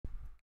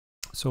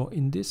So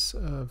in this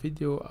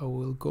video I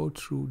will go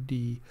through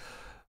the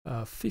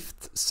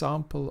fifth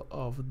sample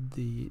of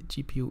the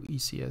GPU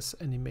ECS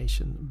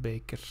Animation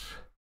Baker.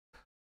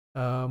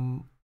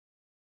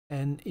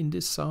 And in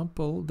this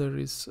sample there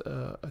is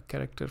a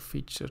character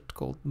featured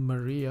called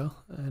Maria,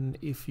 and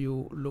if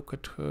you look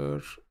at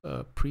her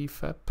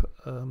prefab,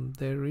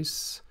 there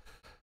is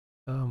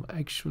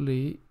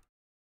actually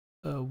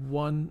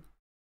one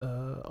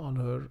on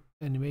her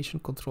animation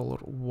controller,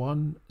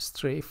 one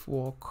strafe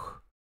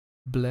walk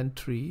blend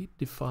tree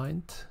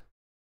defined,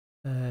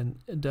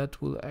 and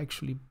that will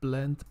actually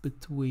blend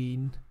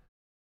between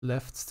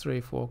left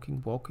strafe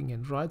walking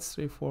and right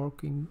strafe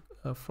walking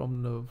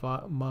from the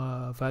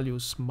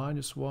values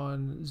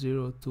 -1,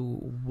 0 to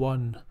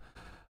 1.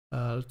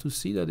 To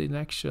see that in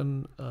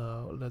action,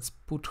 let's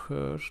put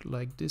her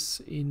like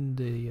this in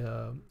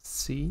the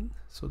scene.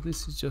 So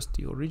this is just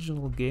the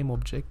original game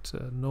object,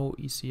 no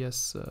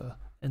ECS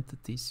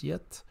entities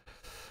yet,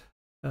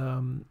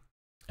 and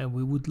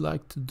we would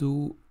like to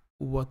do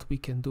what we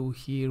can do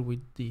here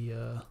with the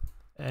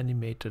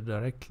animator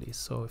directly.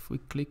 So if we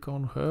click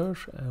on her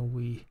and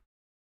we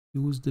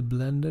use the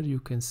blender, you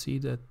can see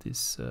that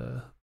this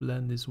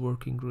blend is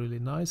working really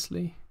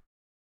nicely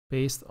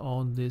based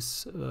on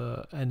this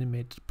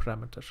animated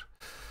parameter.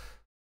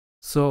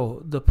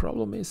 So the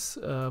problem is,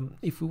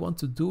 if we want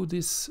to do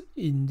this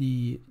in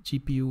the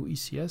GPU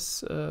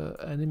ECS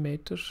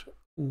animator,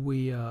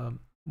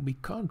 we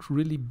can't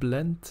really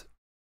blend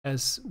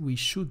as we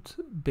should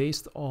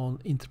based on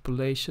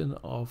interpolation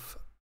of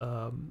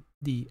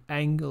the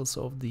angles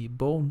of the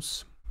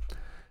bones,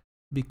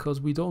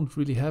 because we don't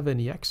really have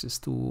any access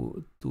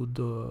to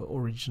the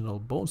original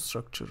bone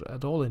structure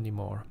at all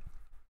anymore.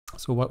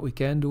 So what we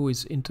can do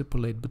is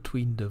interpolate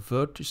between the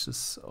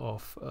vertices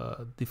of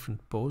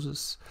different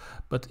poses.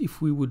 But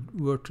if we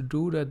were to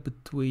do that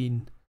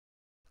between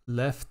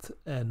left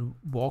and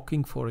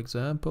walking, for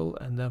example,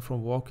 and then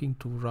from walking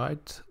to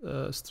right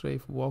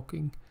strafe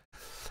walking,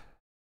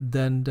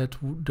 then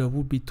that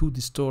would be too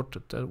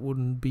distorted. That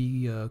wouldn't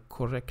be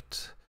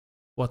correct.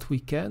 What we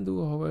can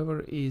do,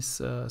 however,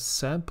 is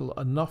sample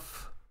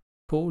enough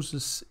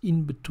poses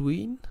in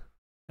between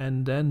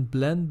and then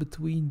blend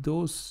between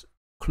those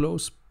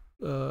close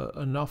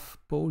enough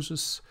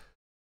poses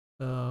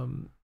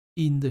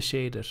in the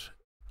shader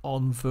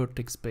on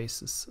vertex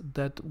basis.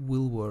 That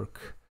will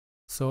work.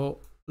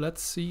 So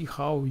let's see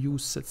how you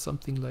set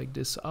something like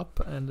this up,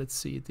 and let's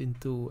see it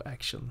into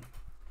action.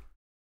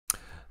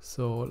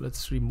 So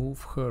let's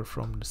remove her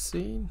from the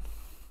scene.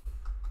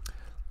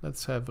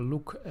 Let's have a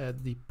look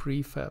at the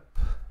prefab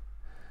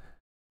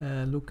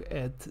and look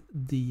at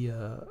the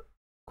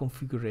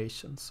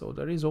configuration. So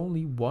there is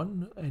only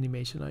one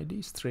animation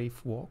ID,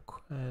 strafe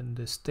walk, and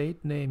the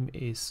state name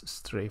is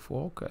strafe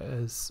walk,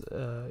 as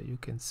you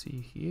can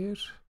see here.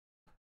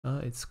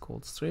 It's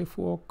called strafe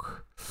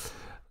walk,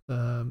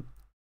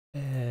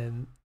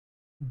 and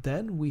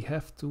then we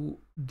have to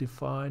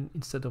define,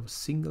 instead of a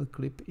single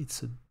clip,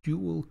 it's a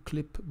dual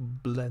clip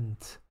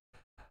blend.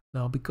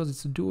 Now, because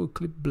it's a dual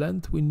clip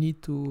blend, we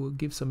need to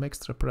give some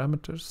extra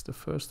parameters. The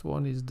first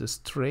one is the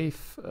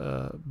strafe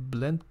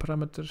blend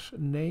parameter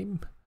name.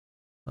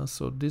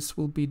 So this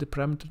will be the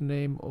parameter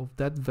name of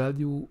that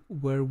value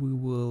where we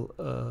will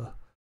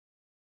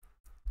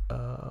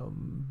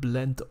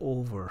blend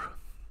over.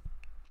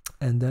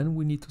 And then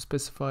we need to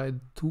specify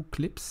 2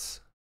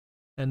 clips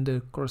and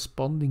the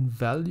corresponding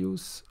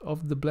values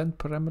of the blend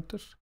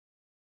parameter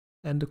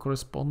and the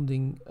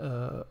corresponding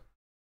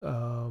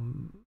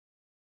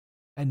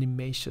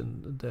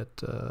animation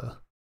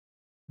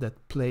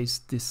that plays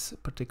this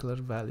particular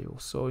value.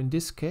 So in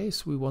this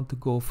case we want to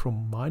go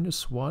from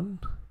 -1,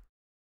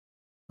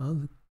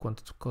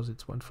 because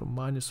it went from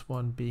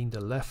 -1 being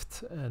the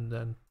left and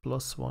then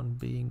 +1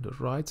 being the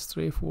right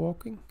strafe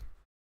walking.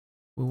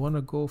 We want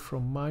to go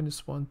from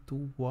 -1 to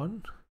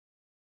 1,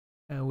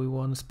 and we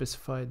want to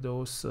specify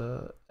those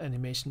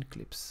animation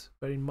clips.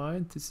 Bear in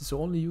mind, this is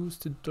only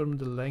used to determine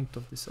the length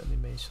of this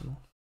animation.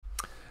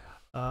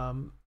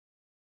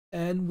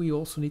 And we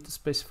also need to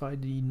specify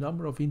the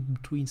number of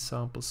in-between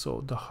samples.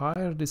 So the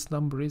higher this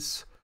number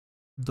is,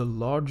 the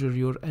larger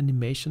your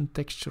animation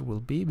texture will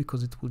be,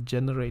 because it will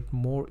generate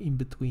more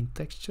in-between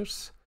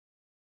textures.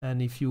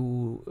 And if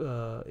you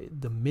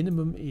the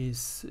minimum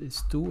is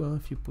 2,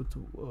 if you put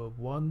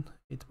 1,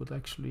 it would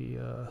actually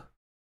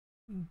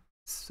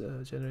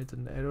generate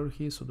an error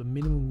here. So the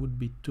minimum would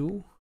be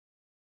 2,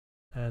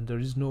 and there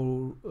is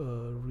no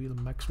real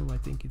maximum. I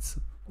think it's,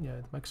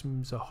 yeah, the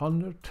maximum is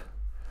 100.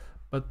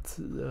 But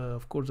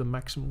of course the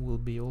maximum will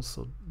be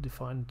also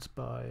defined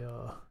by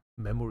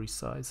memory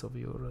size of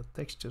your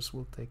textures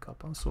will take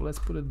up. So let's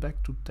put it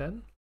back to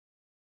 10.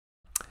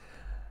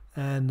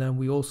 And then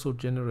we also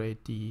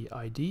generate the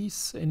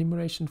IDs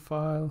enumeration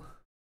file,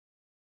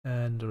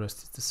 and the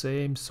rest is the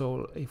same.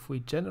 So if we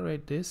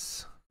generate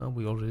this,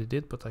 we already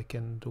did, but I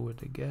can do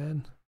it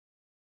again,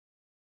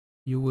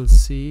 you will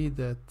see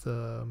that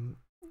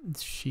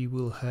she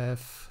will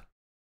have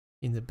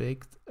in the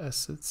baked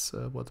assets,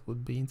 what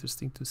would be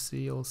interesting to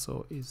see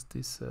also is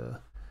this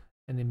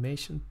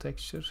animation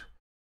texture.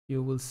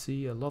 you will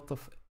see a lot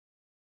of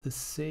the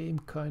same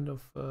kind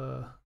of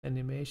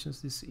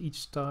animations. This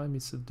each time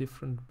is a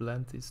different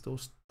blend. It's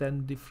those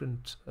 10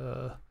 different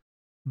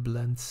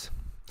blends.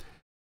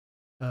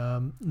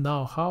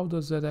 Now, how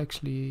does that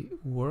actually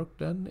work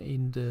then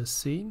in the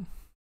scene?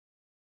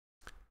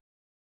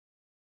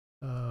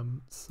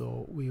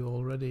 So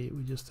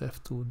we just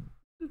have to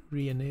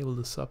re-enable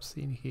the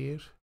subscene here,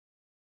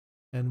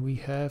 and we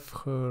have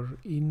her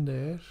in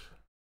there,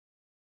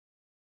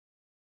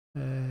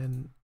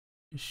 and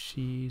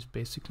she's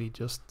basically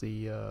just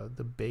the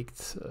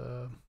baked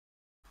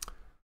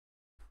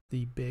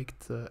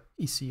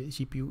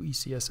GPU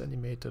ECS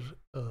animator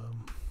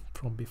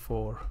from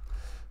before.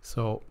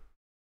 So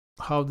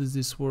how does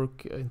this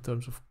work in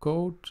terms of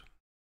code?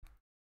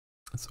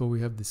 So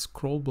we have this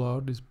scroll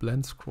bar, this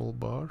blend scroll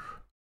bar.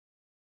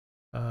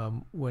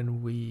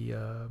 When we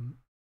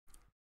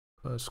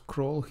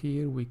scroll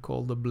here, we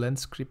call the blend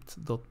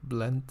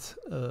script.blend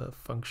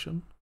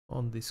function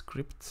on this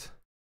script.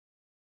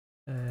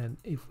 And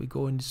if we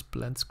go in this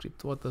blend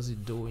script, what does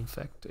it do? In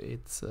fact,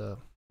 it's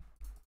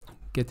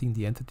getting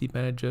the entity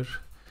manager.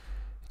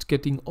 It's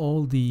getting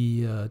all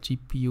the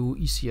GPU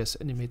ECS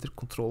animator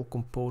control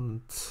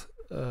component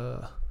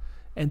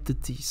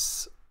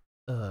entities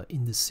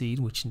in the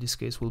scene, which in this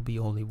case will be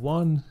only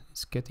one.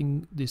 It's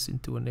getting this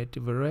into a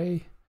native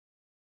array.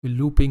 We're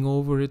looping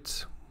over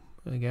it.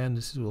 Again,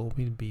 this will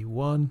only be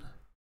one.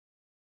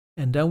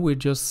 And then we're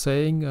just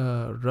saying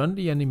run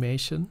the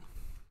animation,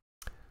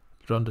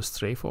 run the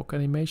strafe walk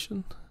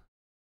animation.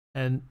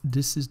 And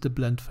this is the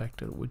blend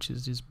factor, which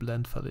is this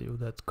blend value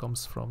that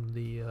comes from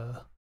the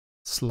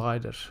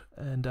slider.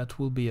 And that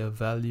will be a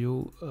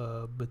value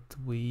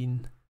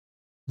between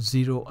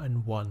 0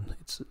 and 1.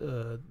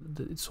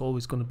 It's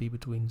always going to be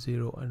between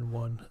 0 and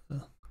 1.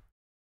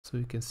 So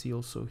you can see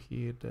also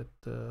here that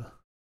the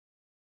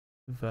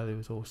value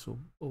is also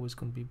always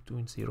going to be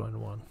between 0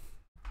 and 1.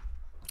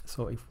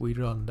 So if we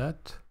run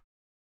that,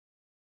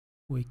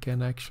 we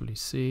can actually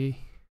see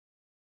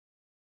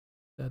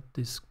that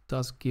this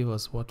does give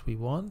us what we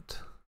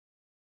want.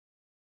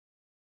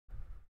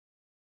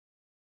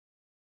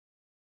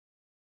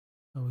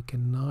 And we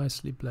can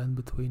nicely blend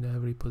between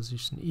every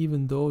position,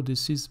 even though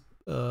this is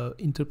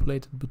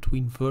interpolated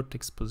between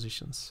vertex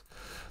positions.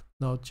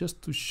 Now,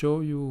 just to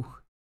show you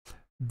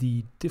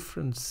the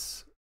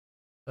difference,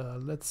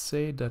 let's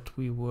say that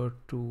we were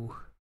to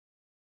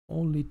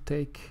only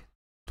take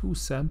 2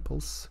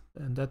 samples,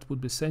 and that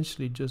would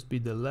essentially just be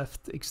the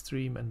left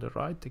extreme and the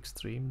right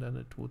extreme. Then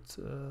it would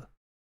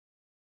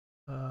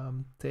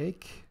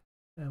take,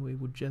 and we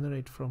would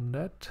generate from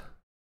that.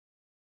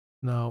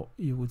 Now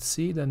you would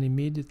see then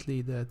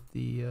immediately that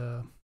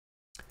the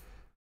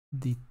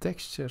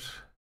texture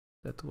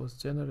that was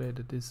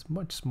generated is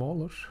much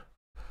smaller,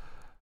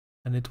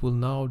 and it will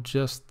now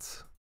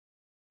just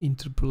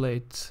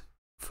interpolate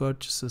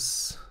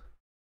vertices,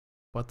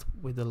 but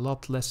with a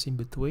lot less in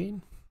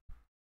between,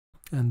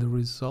 and the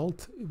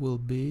result will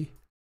be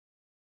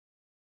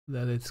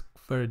that it's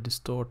very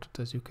distorted,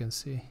 as you can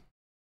see.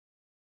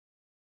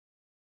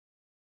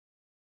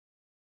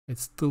 It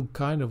still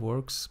kind of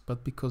works,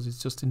 but because it's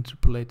just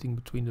interpolating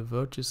between the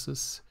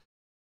vertices,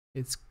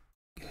 it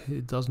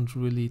doesn't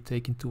really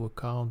take into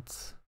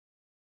account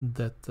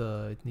that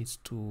it needs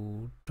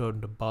to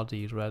turn the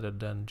body rather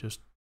than just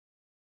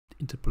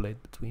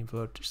interpolate between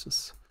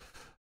vertices.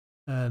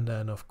 And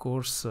then of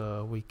course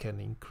we can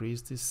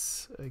increase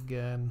this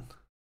again.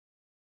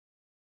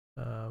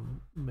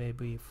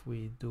 Maybe if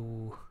we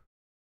do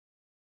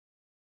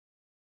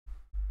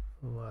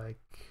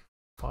like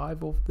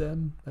 5 of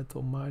them, that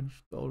might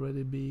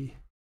already be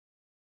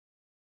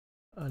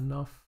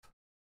enough.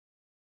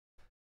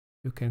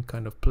 You can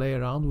kind of play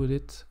around with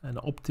it and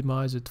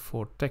optimize it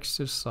for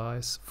texture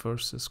size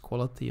versus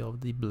quality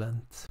of the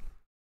blend.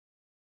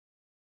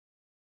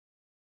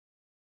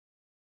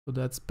 So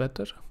that's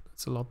better.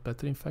 That's a lot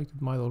better. In fact,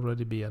 it might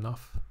already be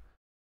enough.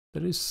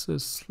 There is a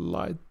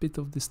slight bit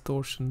of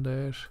distortion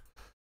there.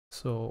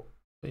 So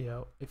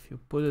yeah, if you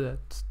put it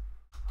at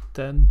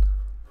 10,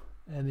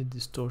 any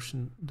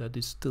distortion that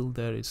is still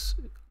there is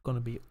going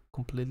to be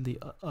completely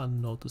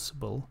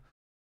unnoticeable,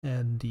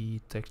 and the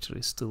texture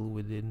is still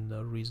within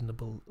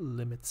reasonable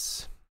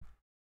limits,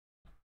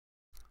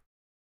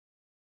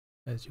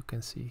 as you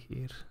can see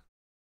here.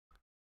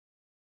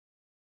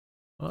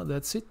 Well,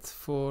 that's it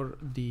for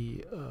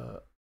the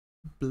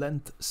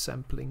blend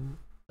sampling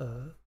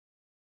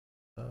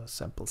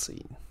sample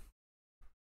scene.